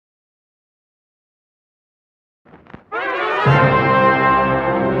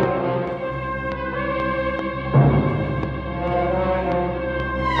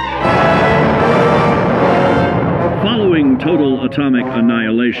total atomic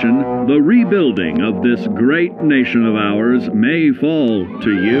annihilation, the rebuilding of this great nation of ours may fall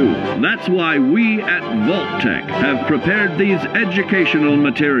to you. That's why we at Vault-Tec have prepared these educational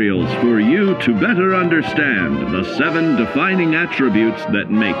materials for you to better understand the 7 defining attributes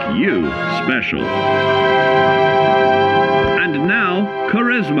that make you special. And now,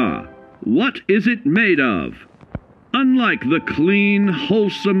 charisma. What is it made of? Unlike the clean,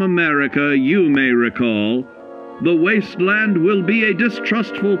 wholesome America you may recall, the wasteland will be a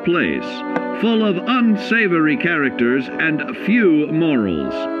distrustful place, full of unsavory characters and few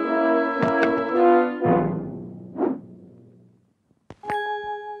morals.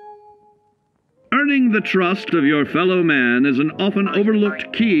 Earning the trust of your fellow man is an often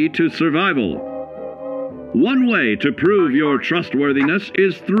overlooked key to survival. One way to prove your trustworthiness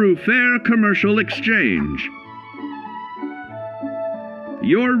is through fair commercial exchange.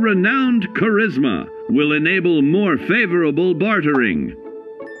 Your renowned charisma will enable more favorable bartering.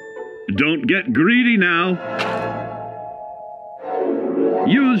 Don't get greedy now.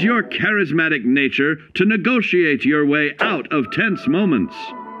 Use your charismatic nature to negotiate your way out of tense moments.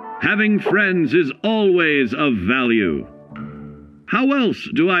 Having friends is always of value. How else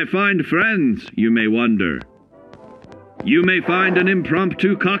do I find friends, you may wonder? You may find an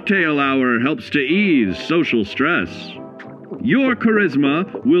impromptu cocktail hour helps to ease social stress. Your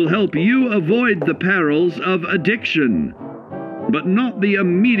charisma will help you avoid the perils of addiction, but not the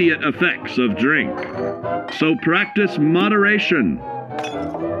immediate effects of drink. So practice moderation,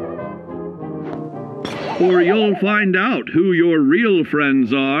 or you'll find out who your real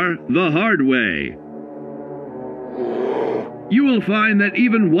friends are the hard way. You will find that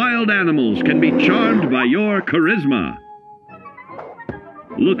even wild animals can be charmed by your charisma.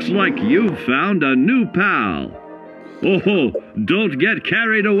 Looks like you've found a new pal. Oh, don't get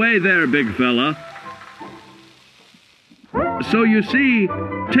carried away there, big fella. So you see,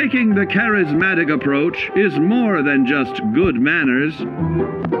 taking the charismatic approach is more than just good manners.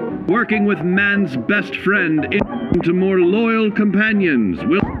 Working with man's best friend into more loyal companions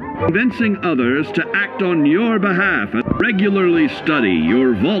will convincing others to act on your behalf. Regularly study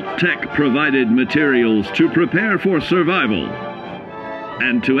your Vault-Tec provided materials to prepare for survival.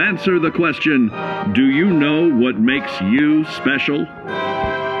 And to answer the question, do you know what makes you special?